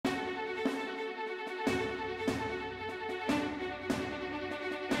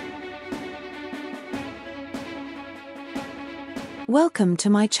Welcome to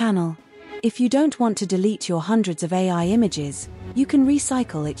my channel. If you don't want to delete your hundreds of AI images, you can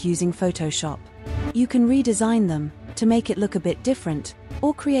recycle it using Photoshop. You can redesign them to make it look a bit different,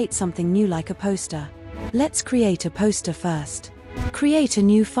 or create something new like a poster. Let's create a poster first. Create a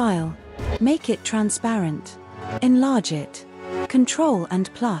new file. Make it transparent. Enlarge it. Ctrl and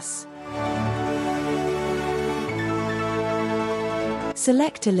plus.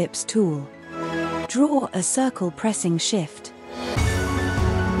 Select Ellipse tool. Draw a circle pressing Shift.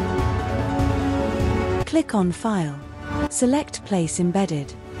 Click on File. Select Place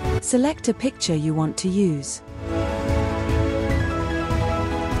Embedded. Select a picture you want to use.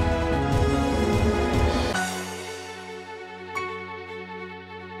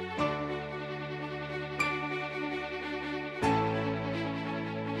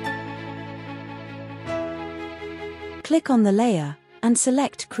 Click on the layer and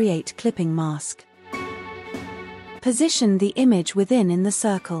select Create Clipping Mask. Position the image within in the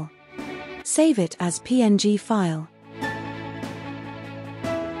circle. Save it as PNG file.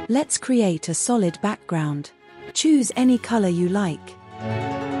 Let's create a solid background. Choose any color you like.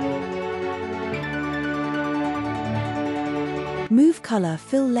 Move color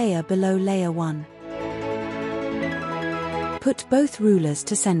fill layer below layer 1. Put both rulers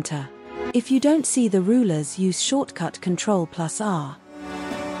to center. If you don't see the rulers, use shortcut Ctrl+R.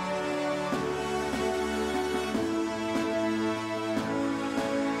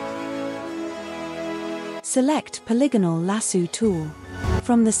 Select Polygonal Lasso tool.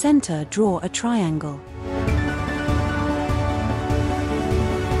 From the center, draw a triangle.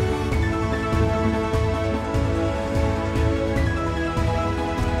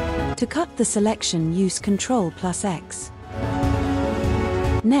 To cut the selection, use Ctrl+X.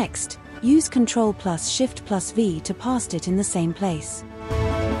 Next, use Ctrl+Shift+V to paste it in the same place.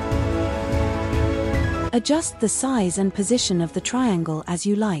 Adjust the size and position of the triangle as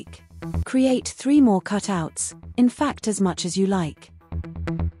you like. Create 3 more cutouts, in fact as much as you like.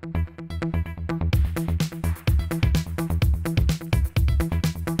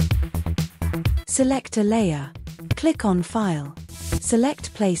 Select a layer. Click on File.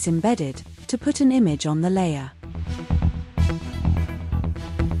 Select Place Embedded to put an image on the layer.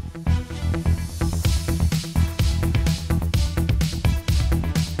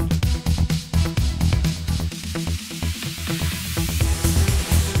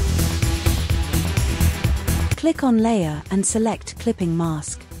 Click on Layer and select Clipping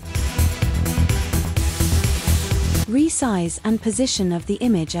Mask. Resize and position of the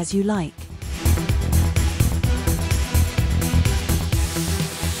image as you like.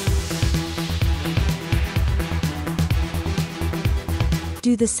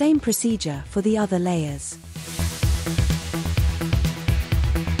 Do the same procedure for the other layers.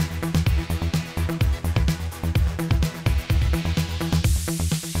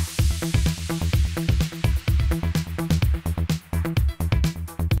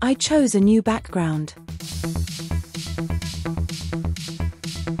 I chose a new background.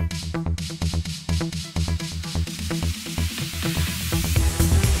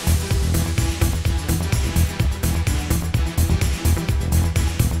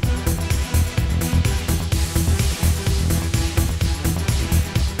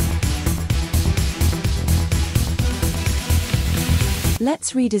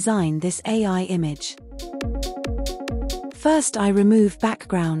 Let's redesign this AI image. First, I remove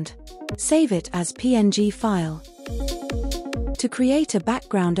background. Save it as PNG file. To create a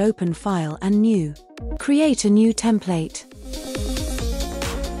background, open File and New. Create a new template.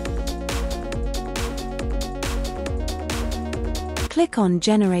 Click on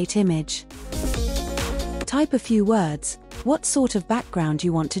Generate Image. Type a few words, what sort of background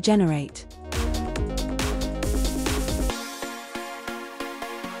you want to generate.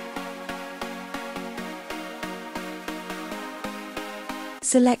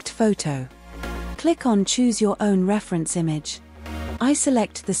 Select Photo. Click on Choose your own reference image. I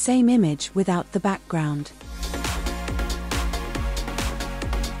select the same image without the background.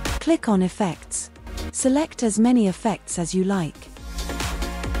 Click on Effects. Select as many effects as you like.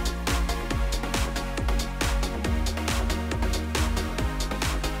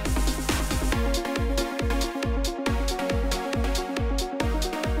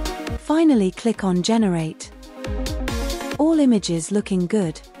 Finally, click on Generate. All images looking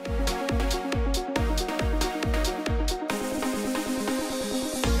good.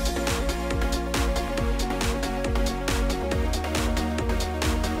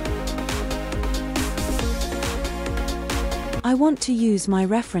 I want to use my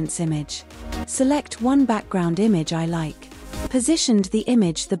reference image. Select one background image I like. Positioned the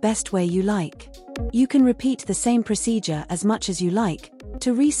image the best way you like. You can repeat the same procedure as much as you like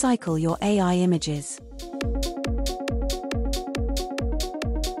to recycle your AI images.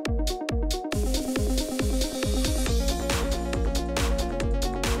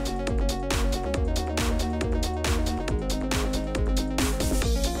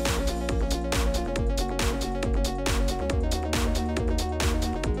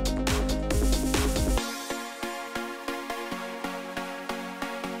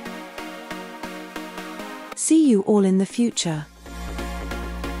 See you all in the future.